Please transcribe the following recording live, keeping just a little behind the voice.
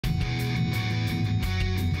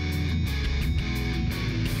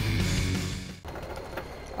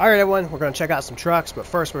Alright everyone, we're going to check out some trucks, but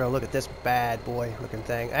first we're going to look at this bad boy looking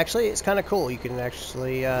thing. Actually, it's kind of cool. You can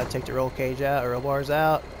actually take the roll cage out, or roll bars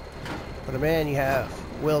out, put them in. You have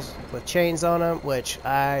wheels with chains on them, which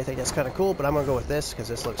I think that's kind of cool, but I'm going to go with this because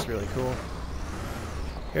this looks really cool.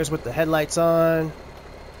 Here's with the headlights on.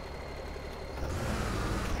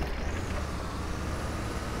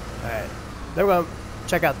 Alright, then we're going to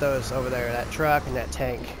check out those over there, that truck and that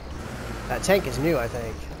tank. That tank is new, I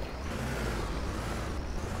think.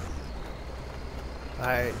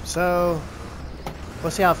 Alright, so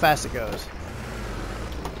let's see how fast it goes.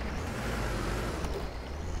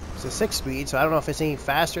 It's a 6-speed, so I don't know if it's any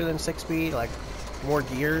faster than 6-speed, like more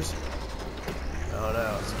gears. I don't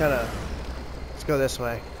know. It's kind of, let's go this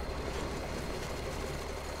way.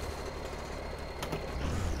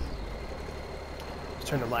 Let's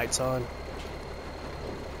turn the lights on.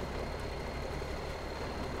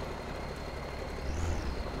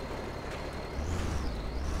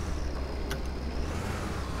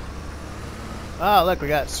 Oh, look, we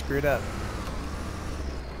got screwed up.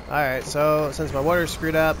 Alright, so since my water's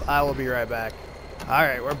screwed up, I will be right back.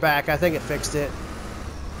 Alright, we're back. I think it fixed it.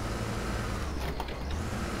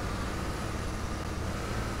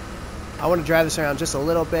 I want to drive this around just a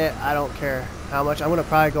little bit. I don't care how much. I'm going to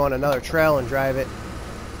probably go on another trail and drive it.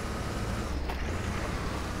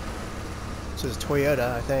 This is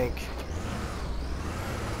Toyota, I think.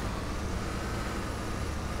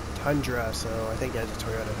 Tundra, so I think that's a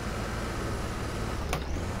Toyota.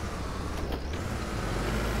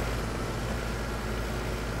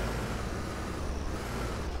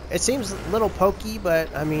 It seems a little pokey,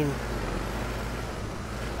 but I mean,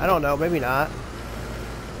 I don't know, maybe not.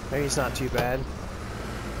 Maybe it's not too bad.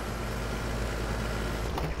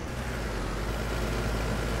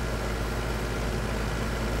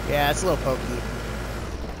 Yeah, it's a little pokey.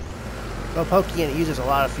 A little pokey, and it uses a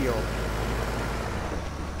lot of fuel.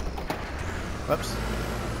 Whoops.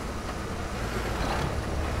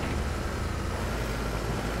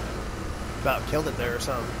 About killed it there or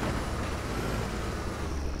something.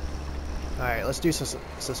 Alright, let's do some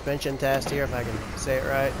suspension test here, if I can say it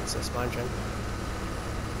right. Suspension.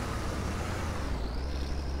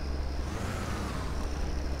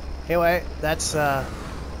 Anyway, that's,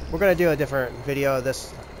 we're going to do a different video of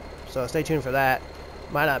this, so stay tuned for that.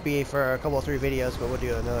 Might not be for a couple of 3 videos, but we'll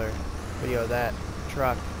do another video of that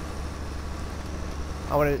truck.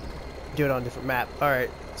 I want to do it on a different map. Alright,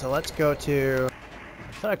 so let's go to,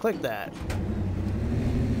 I thought I clicked that.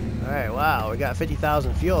 Alright, wow, we got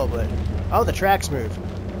 50,000 fuel, but oh, the tracks moved.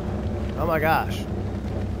 Oh my gosh.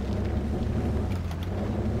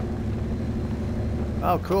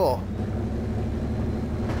 Oh, cool.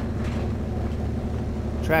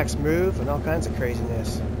 Tracks move and all kinds of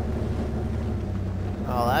craziness.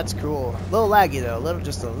 Oh, that's cool. A little laggy though,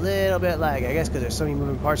 just a little bit laggy. I guess because there's so many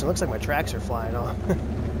moving parts. It looks like my tracks are flying off.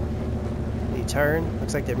 You turn,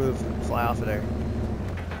 looks like they fly off of there.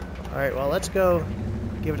 Alright, well, let's go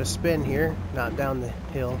give it a spin here, not down the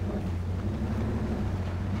hill.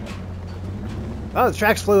 Oh, the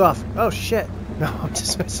tracks flew off. Oh shit. No,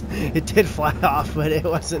 it did fly off, but it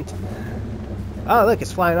wasn't. Oh, look,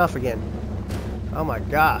 it's flying off again. Oh my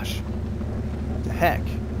gosh. What the heck?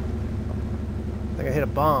 I think I hit a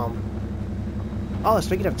bomb. Oh,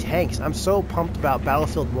 speaking of tanks, I'm so pumped about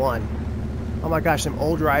Battlefield 1. Oh my gosh, them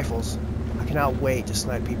old rifles. I cannot wait to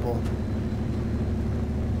snipe people.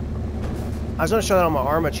 I was going to show that on my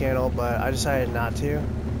Arma channel, but I decided not to.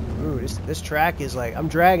 Ooh, this track is like, I'm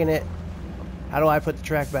dragging it. How do I put the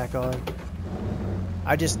track back on?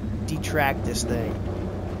 I just detract this thing.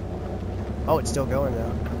 Oh, it's still going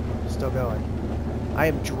though. It's still going. I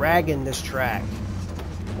am dragging this track.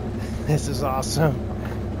 This is awesome.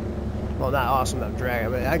 Well, not awesome that I'm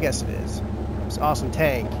dragging, but I guess it is. It's an awesome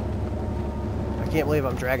tank. I can't believe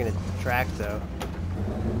I'm dragging the track though.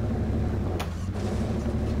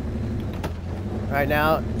 Right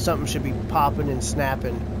now, something should be popping and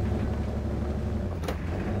snapping.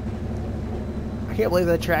 I can't believe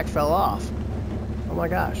that track fell off. Oh my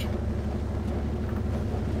gosh.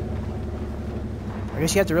 I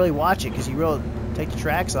guess you have to really watch it because you really take the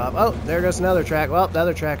tracks off. Oh, there goes another track. Well, the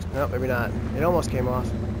other track, no, maybe not. It almost came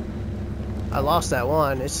off. I lost that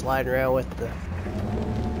one. It's sliding around with the...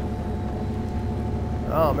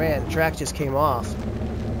 Oh man, the track just came off.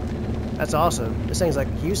 That's awesome. This thing's like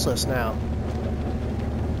useless now.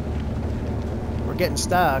 We're getting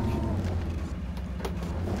stuck.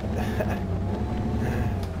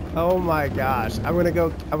 Oh my gosh. I'm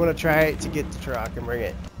gonna try to get the truck and bring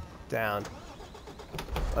it down.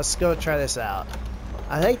 Let's go try this out.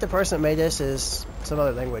 I think the person that made this is some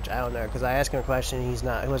other language. I don't know, because I asked him a question. He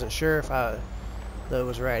wasn't sure if that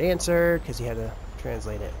was the right answer, because he had to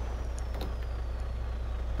translate it.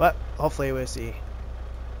 But hopefully we'll see.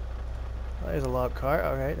 Oh, there's a log cart.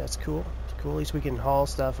 Alright, that's cool. It's cool. At least we can haul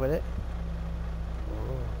stuff with it.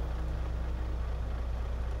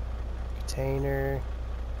 Container.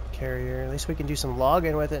 Carrier. At least we can do some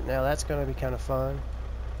logging with it now. That's going to be kind of fun.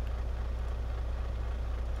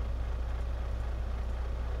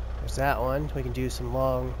 There's that one. We can do some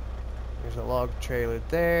log. There's a log trailer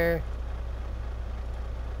there.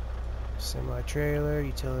 Semi-trailer,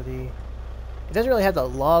 utility. It doesn't really have the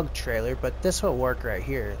log trailer, but this will work right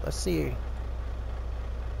here. Let's see.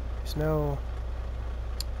 There's no...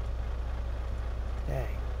 Dang.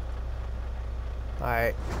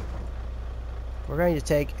 Alright. We're going to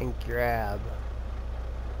take and grab.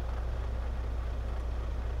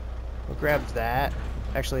 We'll grab that.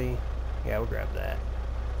 Actually, yeah, we'll grab that.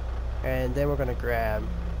 And then we're going to grab...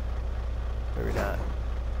 Maybe not.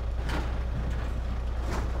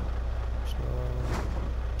 Small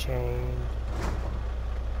chain.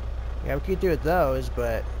 Yeah, we could do it those,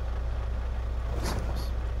 but what's this?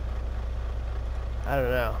 I don't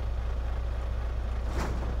know.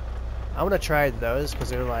 I'm gonna try those because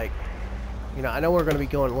they're like, you know, I know we're gonna be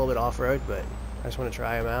going a little bit off-road, but I just want to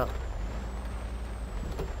try them out.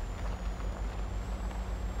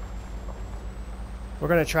 We're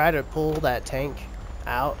gonna try to pull that tank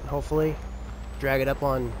out, hopefully, drag it up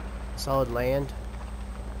on solid land.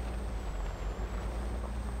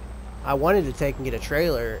 I wanted to take and get a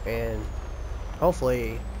trailer and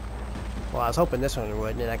hopefully, well, I was hoping this one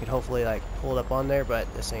would, and I could hopefully like pull it up on there,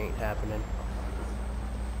 but this ain't happening.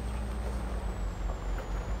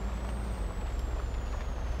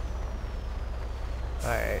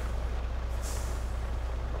 Alright.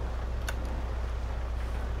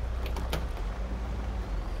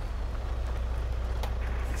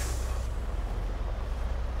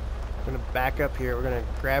 We're gonna back up here. We're gonna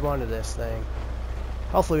grab onto this thing.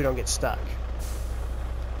 Hopefully we don't get stuck.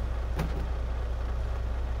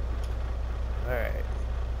 Alright.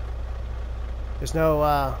 There's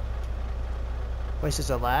no places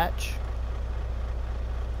to latch.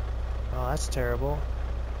 Oh, that's terrible.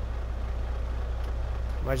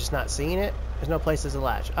 Am I just not seeing it? There's no places to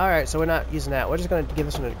latch. Alright, so we're not using that. We're just going to give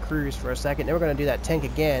this one a cruise for a second. Then we're going to do that tank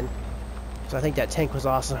again. So I think that tank was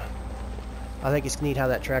awesome. I think it's neat how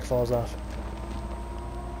that track falls off.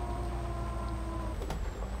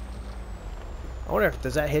 I wonder if,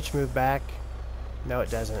 does that hitch move back? No,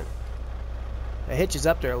 it doesn't. The hitch is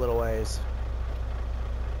up there a little ways.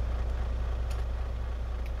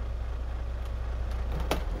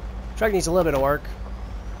 Truck needs a little bit of work.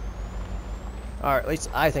 Or at least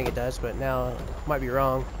I think it does, but now might be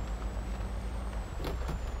wrong.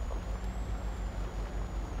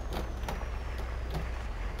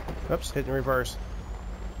 Oops, hit in reverse.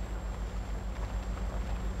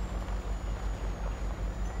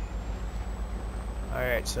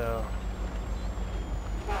 Alright, so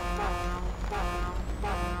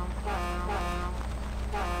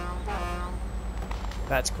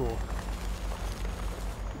that's cool.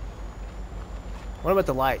 What about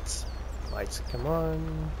the lights? Lights, come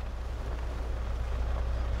on.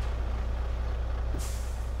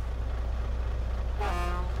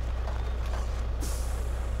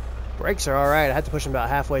 Brakes are alright. I had to push them about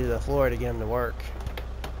halfway to the floor to get them to work.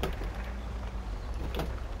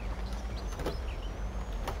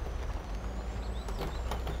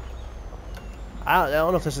 I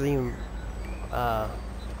don't know if this is even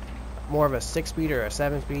more of a 6-speed or a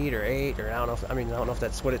 7-speed or 8, or I don't know if, I don't know if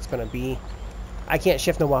that's what it's going to be. I can't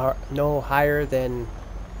shift no higher than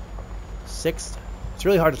 6th. It's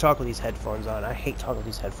really hard to talk with these headphones on. I hate talking with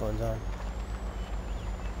these headphones on.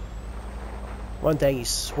 One thing, you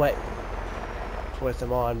sweat with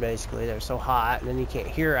them on, basically. They're so hot, and then you can't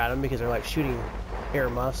hear at them because they're like shooting air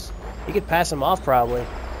muffs. You could pass them off probably.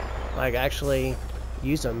 Like actually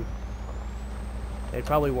use them. They'd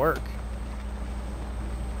probably work.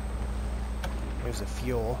 Here's the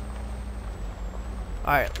fuel.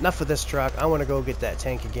 Alright, enough with this truck. I want to go get that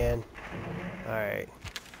tank again. Alright.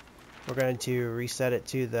 We're going to reset it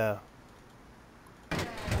to the...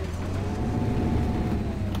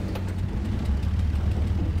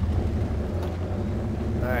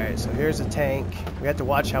 Alright, so here's the tank. We have to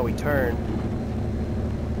watch how we turn.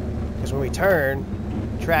 Because when we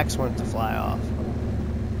turn, tracks want to fly off.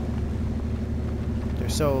 They're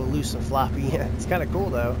so loose and floppy. It's kind of cool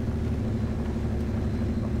though.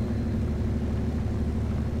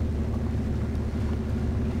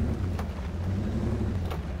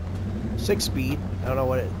 Six speed. I don't know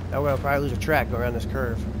what it... I'm going to probably lose a track going around this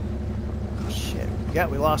curve. Oh, shit. Yeah,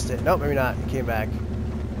 we lost it. Nope, maybe not. It came back.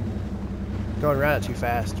 Going around it too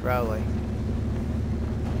fast, probably.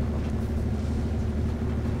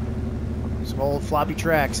 Some old floppy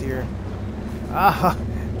tracks here. Ah,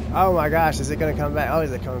 oh my gosh, is it gonna come back? Oh,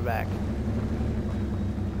 is it coming back?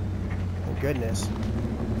 Thank goodness.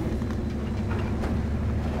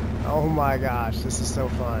 Oh my gosh, this is so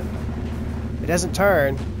fun. It doesn't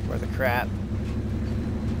turn worth a crap.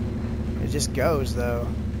 It just goes though.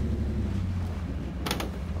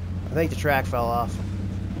 I think the track fell off.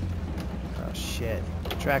 Oh shit.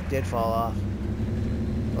 The track did fall off.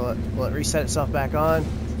 Will it reset itself back on?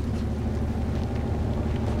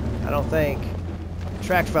 I don't think. The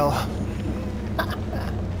track fell off.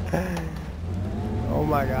 Oh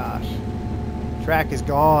my gosh. Track is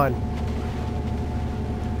gone.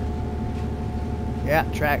 Yeah,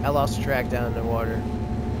 track. I lost the track down in the water.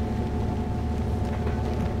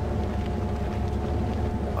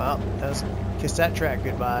 Well, let's kiss that track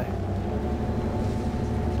goodbye.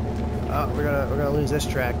 Oh, we're gonna lose this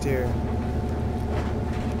track too.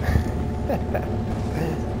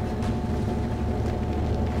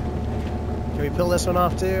 Can we peel this one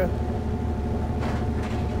off too?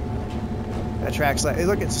 That track's like, hey,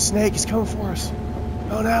 look, it's a snake. It's coming for us.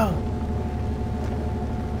 Oh no.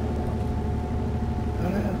 Oh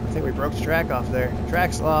no. I think we broke the track off there.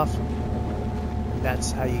 Track's off.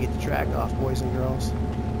 That's how you get the track off, boys and girls.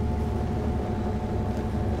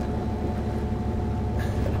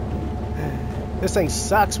 This thing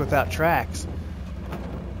sucks without tracks.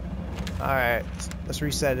 Alright, let's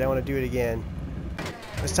reset it. I want to do it again.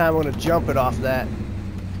 This time I'm going to jump it off that.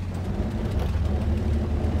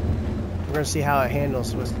 We're going to see how it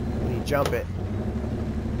handles when you jump it.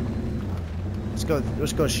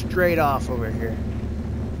 Let's go straight off over here.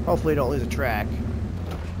 Hopefully don't lose a track.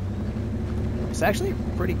 It's actually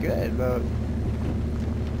pretty good, but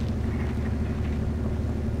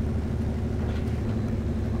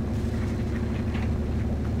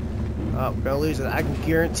oh, we're gonna lose it. I can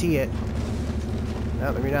guarantee it.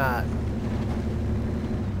 No, maybe not.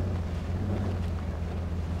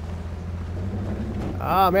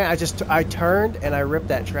 Oh man, I turned and I ripped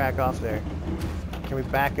that track off there. Can we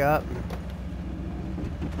back up?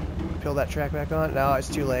 Peel that track back on? No, it's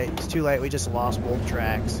too late. It's too late. We just lost both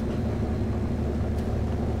tracks.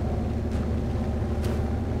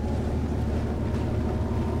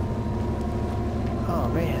 Oh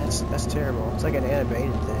man, that's terrible. It's like an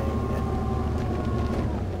animated thing.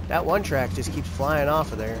 That one track just keeps flying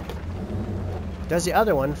off of there. Does the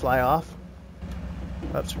other one fly off?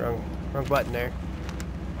 Oops, wrong button there.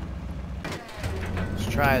 Let's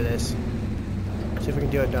try this. See if we can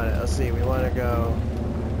do it on it. Let's see. We want to go.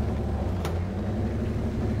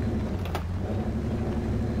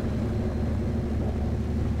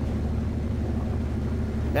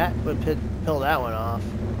 That would peel that one off.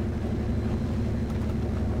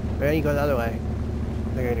 Maybe you go the other way.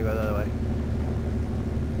 I think I need to go the other way.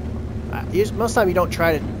 Most of the time you don't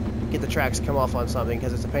try to get the tracks to come off on something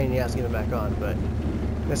because it's a pain in the ass to get them back on, but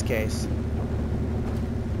in this case,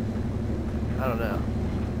 I don't know.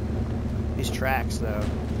 These tracks though.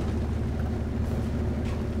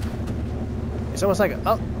 It's almost like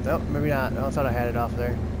oh, no, maybe not. I thought I had it off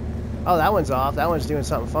there. Oh, that one's off. That one's doing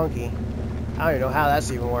something funky. I don't even know how that's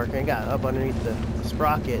even working. Got up underneath the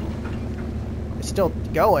sprocket. It's still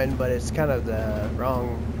going, but it's kind of the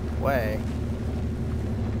wrong way.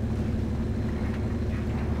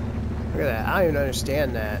 Look at that. I don't even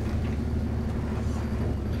understand that.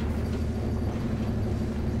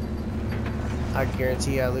 I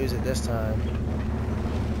guarantee I lose it this time.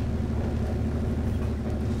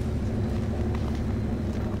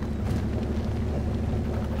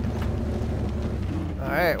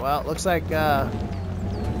 Alright, well, it looks like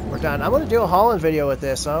we're done. I'm going to do a hauling video with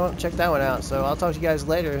this, so check that one out. So I'll talk to you guys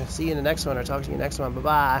later. See you in the next one, or talk to you next one.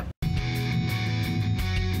 Bye-bye.